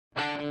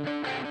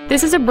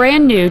This is a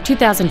brand new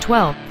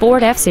 2012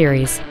 Ford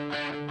F-Series.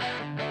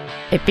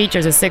 It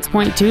features a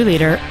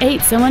 6.2-liter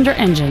 8-cylinder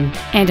engine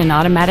and an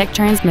automatic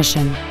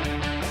transmission.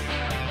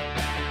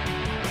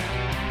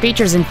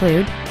 Features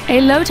include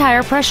a low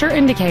tire pressure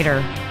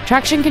indicator,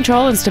 traction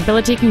control and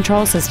stability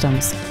control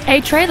systems,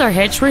 a trailer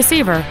hitch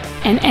receiver,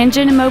 an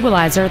engine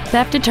immobilizer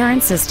theft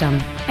deterrent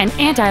system, an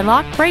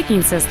anti-lock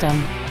braking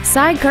system,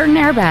 side curtain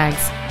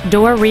airbags,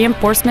 door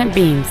reinforcement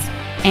beams,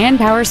 and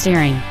power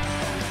steering.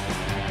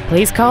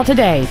 Please call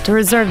today to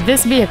reserve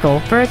this vehicle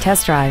for a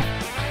test drive.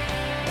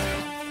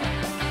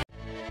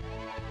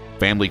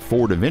 Family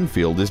Ford of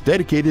Enfield is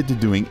dedicated to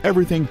doing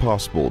everything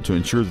possible to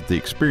ensure that the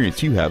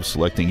experience you have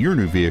selecting your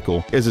new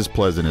vehicle is as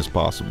pleasant as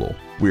possible.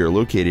 We are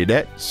located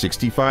at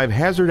 65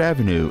 Hazaard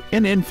Avenue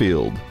in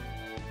Enfield.